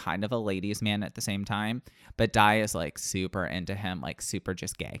also kind of a ladies' man at the same time. But Di is like super into him, like super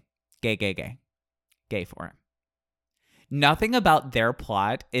just gay. Gay for him. Nothing about their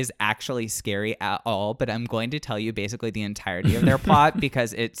plot is actually scary at all, but I'm going to tell you basically the entirety of their plot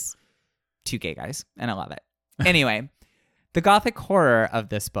because it's 2 gay guys and I love it. Anyway, the gothic horror of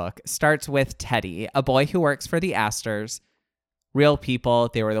this book starts with Teddy, a boy who works for the Astors. Real people.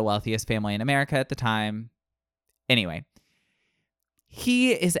 They were the wealthiest family in America at the time. Anyway,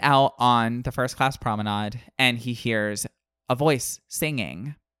 he is out on the first class promenade and he hears a voice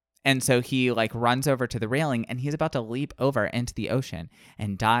singing. And so he like runs over to the railing and he's about to leap over into the ocean,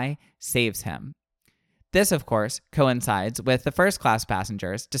 and Di saves him. This, of course, coincides with the first class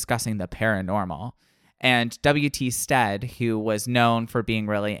passengers discussing the paranormal. And W.T. Stead, who was known for being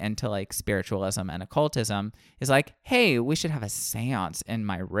really into like spiritualism and occultism, is like, hey, we should have a seance in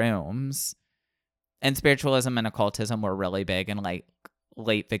my rooms. And spiritualism and occultism were really big in like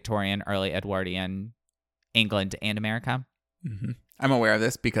late Victorian, early Edwardian England and America. Mm-hmm. I'm aware of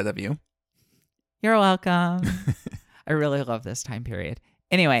this because of you. You're welcome. I really love this time period.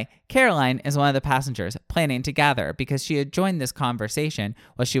 Anyway, Caroline is one of the passengers planning to gather because she had joined this conversation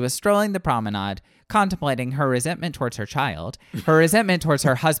while she was strolling the promenade, contemplating her resentment towards her child, her resentment towards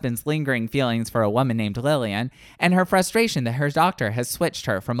her husband's lingering feelings for a woman named Lillian, and her frustration that her doctor has switched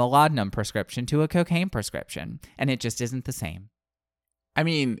her from a laudanum prescription to a cocaine prescription, and it just isn't the same. I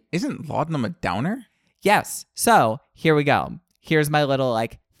mean, isn't laudanum a downer? Yes. So here we go. Here's my little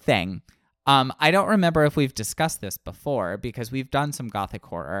thing. I don't remember if we've discussed this before because we've done some gothic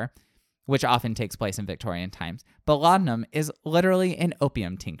horror, which often takes place in Victorian times. But laudanum is literally an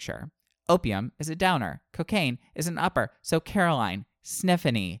opium tincture. Opium is a downer. Cocaine is an upper. So Caroline,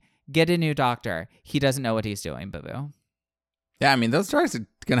 Sniffany, get a new doctor. He doesn't know what he's doing, boo-boo. Yeah, I mean, those drugs are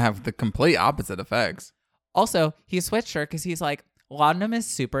going to have the complete opposite effects. Also, he switched her because he's like, laudanum is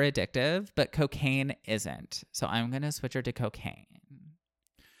super addictive, but cocaine isn't. So I'm going to switch her to cocaine.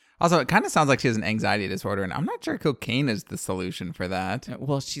 Also, it kind of sounds like she has an anxiety disorder, and I'm not sure cocaine is the solution for that.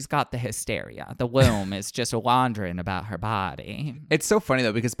 Well, she's got the hysteria. The womb is just wandering about her body. It's so funny,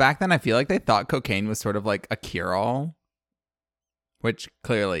 though, because back then I feel like they thought cocaine was sort of like a cure-all, which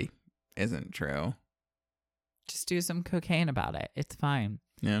clearly isn't true. Just do some cocaine about it. It's fine.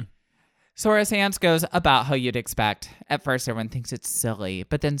 Yeah. So Hortense goes about how you'd expect. At first, everyone thinks it's silly,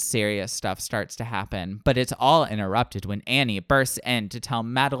 but then serious stuff starts to happen. But it's all interrupted when Annie bursts in to tell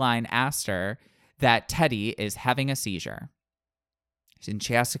Madeline Astor that Teddy is having a seizure. And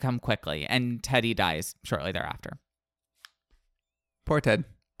she has to come quickly, and Teddy dies shortly thereafter. Poor Ted.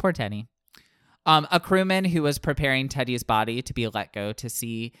 Poor Teddy. A crewman who was preparing Teddy's body to be let go to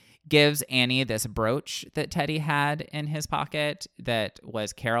sea gives Annie this brooch that Teddy had in his pocket that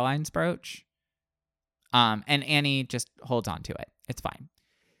was Caroline's brooch. And Annie just holds on to it. It's fine.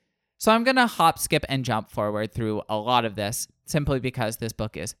 So I'm going to hop, skip, and jump forward through a lot of this simply because this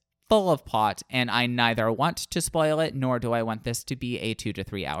book is full of plot and I neither want to spoil it nor do I want this to be a 2 to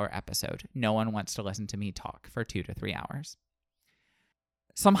 3 hour episode. No one wants to listen to me talk for 2 to 3 hours.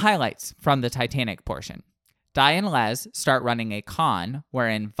 Some highlights from the Titanic portion. Di and Les start running a con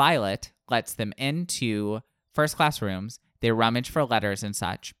wherein Violet lets them into first-class rooms. They rummage for letters and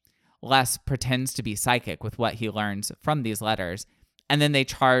such. Les pretends to be psychic with what he learns from these letters, and then they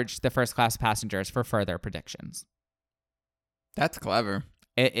charge the first-class passengers for further predictions. That's clever.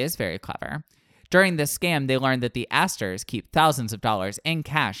 It is very clever. During this scam, they learn that the Astors keep thousands of dollars in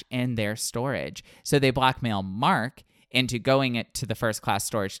cash in their storage, so they blackmail Mark into going to the first-class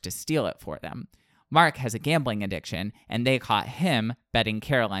storage to steal it for them. Mark has a gambling addiction, and they caught him betting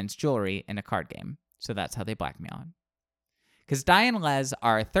Caroline's jewelry in a card game. So that's how they blackmail him. Because Di and Les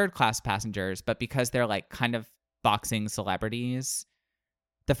are third-class passengers, but because they're kind of boxing celebrities,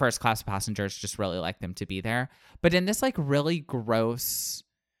 the first-class passengers just really like them to be there. But in this really gross,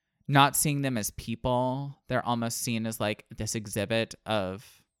 not seeing them as people, they're almost seen as this exhibit of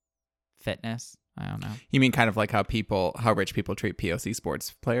fitness. I don't know. You mean kind of like how rich people treat POC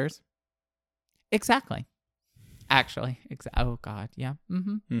sports players? Exactly. Actually. Oh, God. Yeah.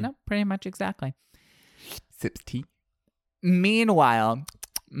 Mm-hmm. No, pretty much exactly. Sips tea. Meanwhile,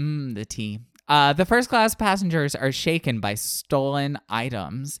 the tea. The first-class passengers are shaken by stolen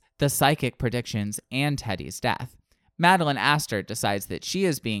items, the psychic predictions, and Teddy's death. Madeline Astor decides that she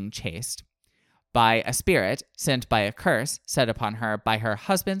is being chased by a spirit sent by a curse set upon her by her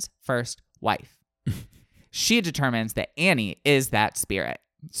husband's first wife. She determines that Annie is that spirit.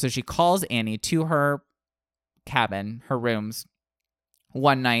 So she calls Annie to her cabin, her rooms,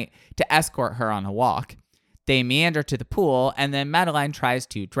 one night to escort her on a walk. They meander to the pool, and then Madeline tries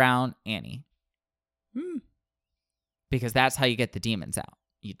to drown Annie. Because that's how you get the demons out.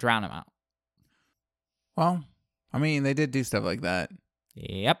 You drown them out. Well, I mean, they did do stuff like that.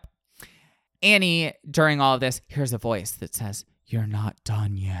 Yep. Annie, during all of this, hears a voice that says, "You're not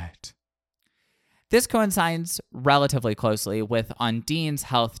done yet." This coincides relatively closely with Undine's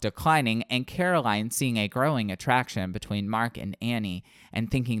health declining and Caroline seeing a growing attraction between Mark and Annie and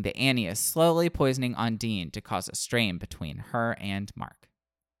thinking that Annie is slowly poisoning Undine to cause a strain between her and Mark.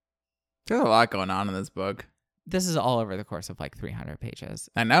 There's a lot going on in this book. This is all over the course of 300 pages.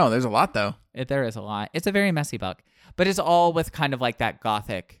 I know, there's a lot though. There is a lot. It's a very messy book, but it's all with kind of that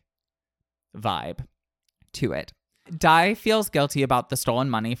gothic vibe to it. Di feels guilty about the stolen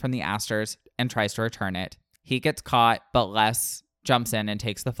money from the Astors and tries to return it. He gets caught, but Les jumps in and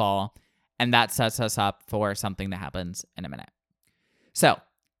takes the fall, and that sets us up for something that happens in a minute. So,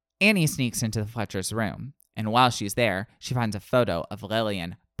 Annie sneaks into the Fletcher's room, and while she's there, she finds a photo of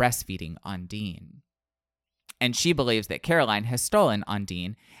Lillian breastfeeding Undine. And she believes that Caroline has stolen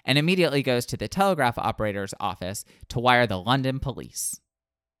Undine and immediately goes to the telegraph operator's office to wire the London police.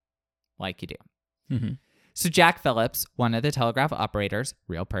 Like you do. Mm-hmm. So Jack Phillips, one of the telegraph operators,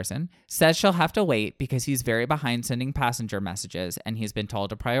 real person, says she'll have to wait because he's very behind sending passenger messages and he's been told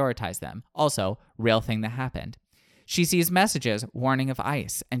to prioritize them. Also, real thing that happened. She sees messages warning of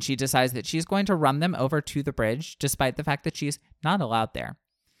ice and she decides that she's going to run them over to the bridge despite the fact that she's not allowed there.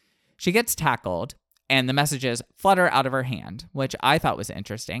 She gets tackled and the messages flutter out of her hand, which I thought was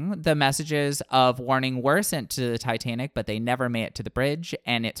interesting. The messages of warning were sent to the Titanic, but they never made it to the bridge,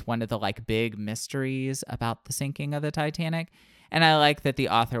 and it's one of the like big mysteries about the sinking of the Titanic. And I like that the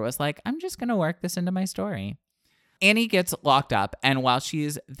author was like, I'm just going to work this into my story. Annie gets locked up, and while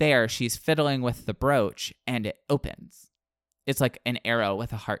she's there, she's fiddling with the brooch, and it opens. It's like an arrow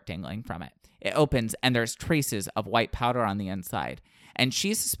with a heart dangling from it. It opens, and there's traces of white powder on the inside. And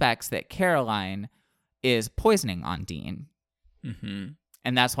she suspects that Caroline is poisoning Undine. Mm-hmm.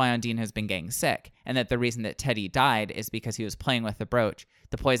 And that's why Undine has been getting sick. And that the reason that Teddy died is because he was playing with the brooch.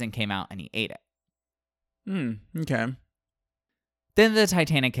 The poison came out, and he ate it. Okay. Then the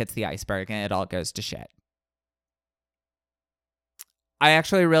Titanic hits the iceberg, and it all goes to shit. I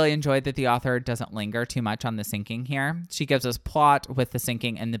actually really enjoyed that the author doesn't linger too much on the sinking here. She gives us plot with the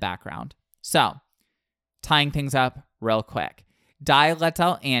sinking in the background. So, tying things up real quick. Di lets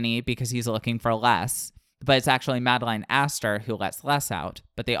out Annie because he's looking for Les, but it's actually Madeline Astor who lets Les out,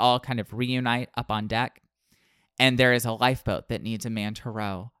 but they all kind of reunite up on deck. And there is a lifeboat that needs a man to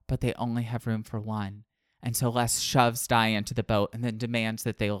row, but they only have room for one. And so Les shoves Di into the boat and then demands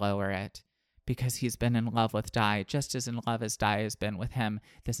that they lower it, because he's been in love with Di, just as in love as Di has been with him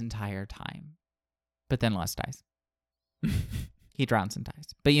this entire time. But then Les dies. He drowns and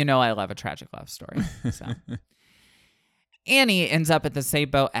dies. But you know I love a tragic love story. So Annie ends up at the same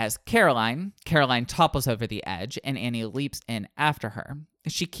boat as Caroline. Caroline topples over the edge, and Annie leaps in after her.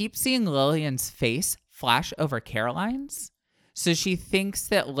 She keeps seeing Lillian's face flash over Caroline's, so she thinks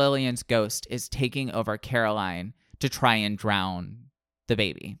that Lillian's ghost is taking over Caroline to try and drown the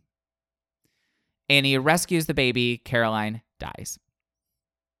baby. Annie rescues the baby. Caroline dies.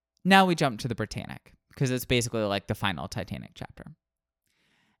 Now we jump to the Britannic, because it's basically like the final Titanic chapter.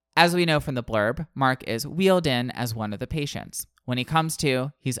 As we know from the blurb, Mark is wheeled in as one of the patients. When he comes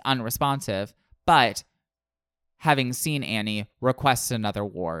to, he's unresponsive, but having seen Annie, requests another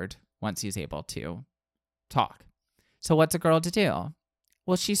ward once he's able to talk. So what's a girl to do?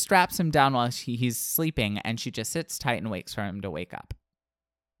 Well, she straps him down while he's sleeping, and she just sits tight and waits for him to wake up.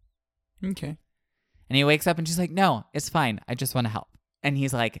 Okay. And he wakes up and she's like, no, it's fine. I just want to help. And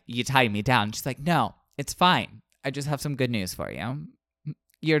he's like, you tied me down. She's like, no, it's fine. I just have some good news for you.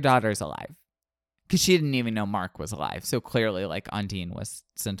 Your daughter's alive. Because she didn't even know Mark was alive. So clearly, like, Undine was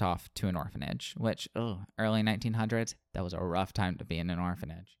sent off to an orphanage, which, early 1900s, that was a rough time to be in an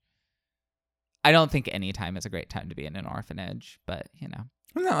orphanage. I don't think any time is a great time to be in an orphanage, but, you know.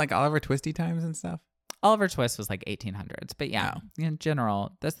 Wasn't that like Oliver Twisty times and stuff? Oliver Twist was like 1800s. But yeah, in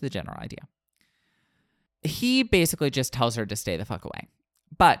general, that's the general idea. He basically just tells her to stay the fuck away.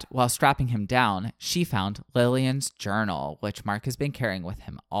 But while strapping him down, she found Lillian's journal, which Mark has been carrying with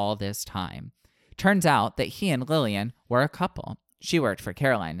him all this time. Turns out that he and Lillian were a couple. She worked for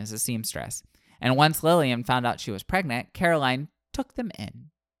Caroline as a seamstress. And once Lillian found out she was pregnant, Caroline took them in.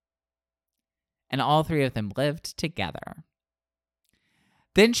 And all three of them lived together.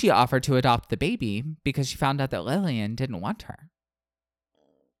 Then she offered to adopt the baby because she found out that Lillian didn't want her.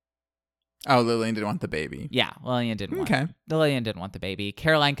 Oh, Lillian didn't want the baby. Yeah, Lillian didn't want her. Lillian didn't want the baby.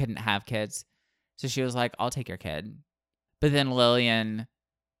 Caroline couldn't have kids. So she was like, I'll take your kid. But then Lillian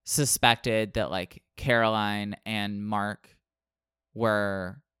suspected that like Caroline and Mark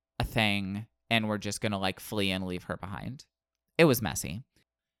were a thing and were just going to like flee and leave her behind. It was messy.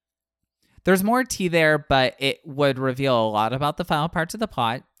 There's more tea there, but it would reveal a lot about the final parts of the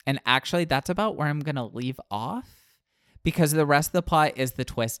plot. And actually, that's about where I'm going to leave off. Because the rest of the plot is the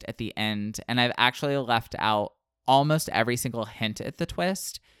twist at the end. And I've actually left out almost every single hint at the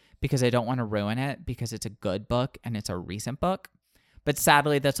twist because I don't want to ruin it because it's a good book and it's a recent book. But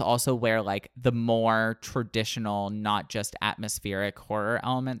sadly, that's also where like the more traditional, not just atmospheric horror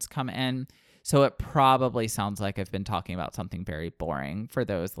elements come in. So it probably sounds like I've been talking about something very boring for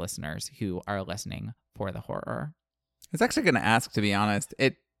those listeners who are listening for the horror. I was actually going to ask, to be honest.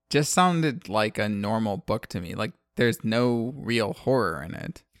 It just sounded like a normal book to me. Like, there's no real horror in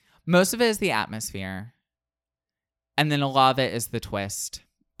it. Most of it is the atmosphere. And then a lot of it is the twist.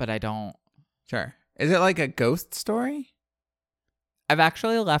 But I don't... Sure. Is it like a ghost story? I've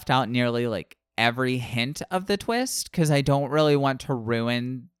actually left out nearly like every hint of the twist because I don't really want to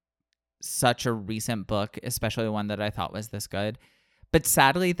ruin such a recent book, especially one that I thought was this good. But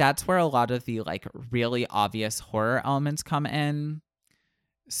sadly, that's where a lot of the like really obvious horror elements come in.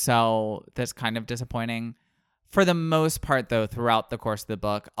 So that's kind of disappointing. For the most part, though, throughout the course of the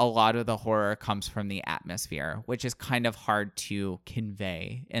book, a lot of the horror comes from the atmosphere, which is kind of hard to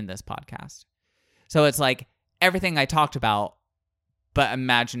convey in this podcast. So it's like everything I talked about, but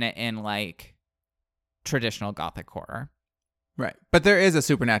imagine it in like traditional Gothic horror. Right. But there is a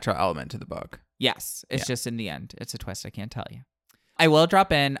supernatural element to the book. Yes, it's Yeah. just in the end. It's a twist. I can't tell you. I will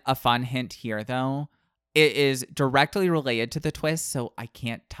drop in a fun hint here, though. It is directly related to the twist, so I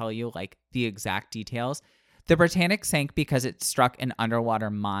can't tell you like the exact details. The Britannic sank because it struck an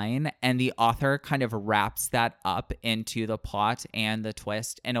underwater mine, and the author kind of wraps that up into the plot and the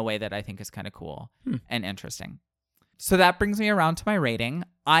twist in a way that I think is kind of cool and interesting. So that brings me around to my rating.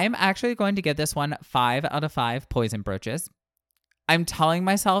 I'm actually going to give this one 5 out of 5 poison brooches. I'm telling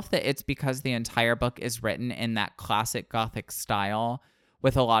myself that it's because the entire book is written in that classic Gothic style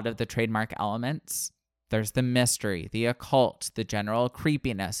with a lot of the trademark elements. There's the mystery, the occult, the general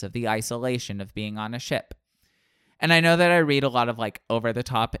creepiness of the isolation of being on a ship. And I know that I read a lot of like over the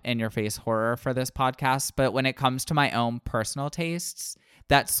top in your face horror for this podcast, but when it comes to my own personal tastes,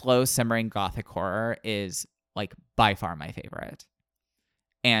 that slow simmering Gothic horror is like by far my favorite.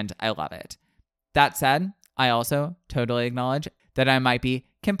 And I love it. That said, I also totally acknowledge that I might be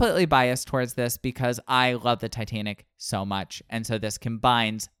completely biased towards this because I love the Titanic so much. And so this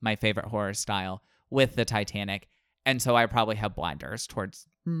combines my favorite horror style with the Titanic. And so I probably have blinders towards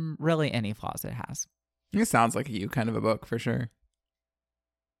really any flaws it has. It sounds like a you kind of a book for sure.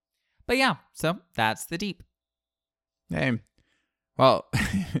 But yeah, so that's The Deep. Hey, well,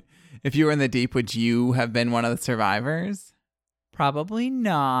 if you were in the deep, would you have been one of the survivors? Probably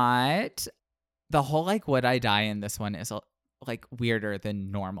not. The whole like would I die in this one is like weirder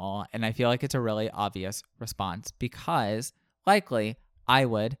than normal. And I feel like it's a really obvious response because likely I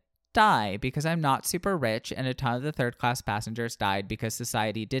would die because I'm not super rich and a ton of the third class passengers died because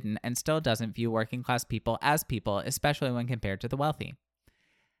society didn't and still doesn't view working class people as people, especially when compared to the wealthy.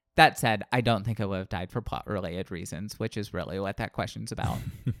 That said, I don't think I would have died for plot related reasons, which is really what that question's about.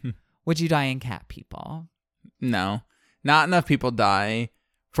 Would you die in cat people? No, not enough people die.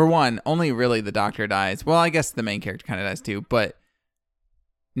 For one, only really the doctor dies. Well, I guess the main character kind of dies too, but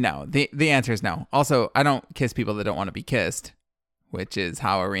no, the answer is no. Also, I don't kiss people that don't want to be kissed, which is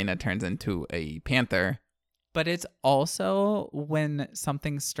how Irina turns into a panther. But it's also when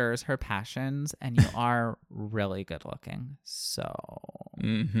something stirs her passions and you are really good looking. So.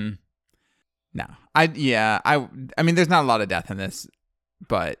 Mm-hmm. No. I mean, there's not a lot of death in this,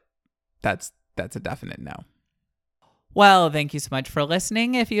 but that's a definite no. Well, thank you so much for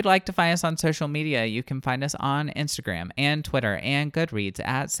listening. If you'd like to find us on social media, you can find us on Instagram and Twitter and Goodreads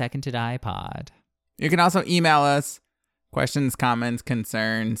at Second to Die Pod. You can also email us questions, comments,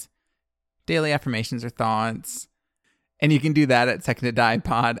 concerns, daily affirmations or thoughts. And you can do that at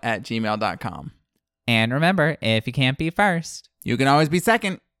secondtodiepod@gmail.com. And remember, if you can't be first, You can always be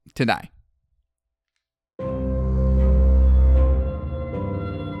second to die.